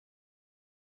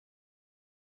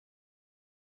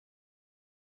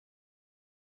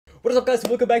What is up, guys?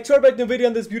 Welcome back to our brand new video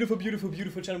on this beautiful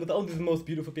channel with only the most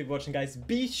beautiful people watching, guys.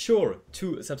 Be sure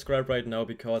to subscribe right now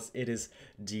because it is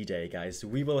D-Day, guys.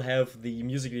 We will have the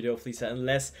music video of Lalisa in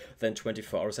less than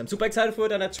 24 hours. I'm super excited for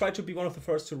it and I try to be one of the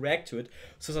first to react to it.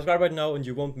 So subscribe right now and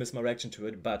you won't miss my reaction to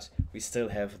it. But we still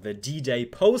have the D-Day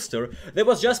poster that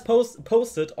was just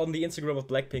posted on the Instagram of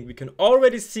Blackpink. We can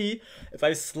already see, if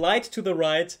I slide to the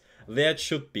right, there it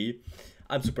should be.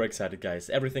 I'm super excited,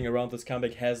 guys. Everything around this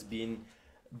comeback has been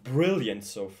brilliant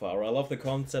so far. I love the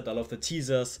concept, I love the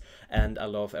teasers, and I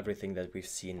love everything that we've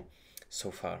seen so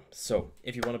far. So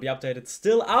if you want to be updated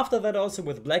still after that also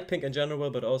with Blackpink in general,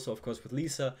 but also of course with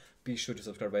Lalisa, be sure to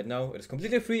subscribe right now. It is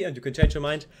completely free and you can change your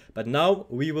mind. But now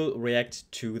we will react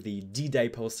to the D-Day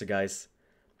poster, guys.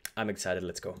 I'm excited,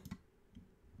 let's go.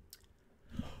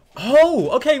 Oh,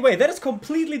 okay, wait, that is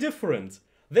completely different.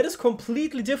 That is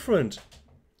completely different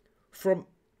from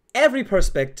every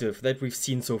perspective that we've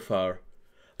seen so far.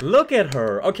 Look at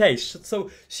her. Okay, so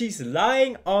she's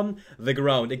lying on the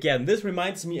ground. Again, this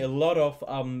reminds me a lot of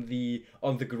the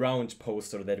On the Ground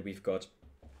poster that we've got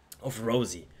of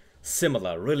Rosie.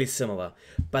 Similar, really similar.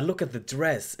 But look at the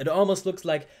dress. It almost looks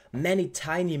like many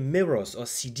tiny mirrors or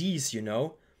CDs, you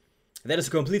know? That is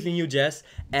completely new jazz.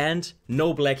 And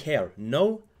no black hair.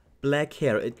 No black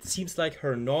hair. It seems like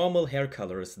her normal hair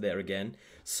color is there again.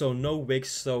 So no wigs,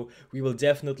 so we will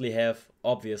definitely have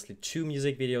obviously 2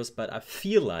 music videos, but I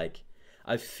feel like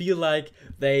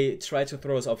they try to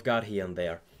throw us off guard here and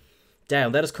there.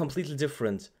 Damn, that is completely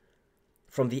different.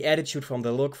 From the attitude, from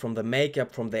the look, from the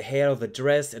makeup, from the hair, the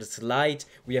dress, it is light.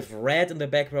 We have red in the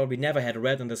background. We never had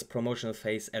red in this promotional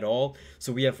phase at all.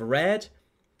 So we have red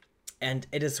and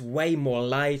it is way more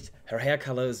light. Her hair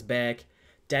color is back.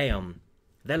 Damn,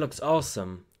 that looks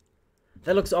awesome.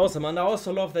 That looks awesome, and I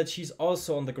also love that she's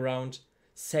also on the ground,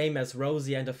 same as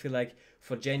Rosie, and I feel like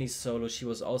for Jennie's solo, she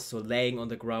was also laying on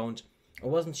the ground. Or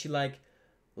wasn't she like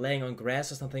laying on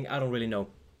grass or something? I don't really know.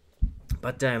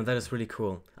 But damn, that is really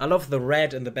cool. I love the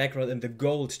red in the background and the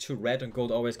gold too. Red and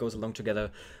gold always goes along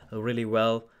together really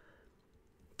well.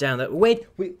 Damn, that, wait,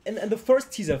 in the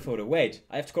first teaser photo, wait,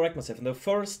 I have to correct myself. In the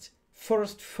first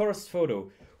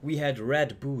photo, we had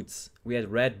red boots. We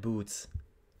had red boots.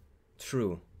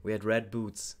 True. We had red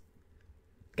boots.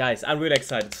 Guys, I'm really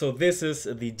excited. So this is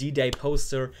the D-Day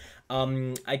poster.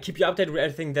 I keep you updated with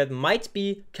everything that might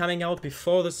be coming out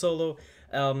before the solo.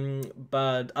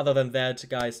 But other than that,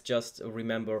 guys, just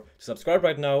remember to subscribe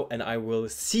right now. And I will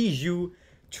see you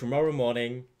tomorrow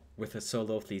morning with a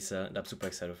solo of Lalisa. And I'm super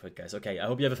excited for it, guys. Okay, I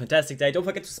hope you have a fantastic day. Don't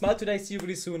forget to smile today. See you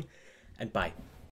really soon. And bye.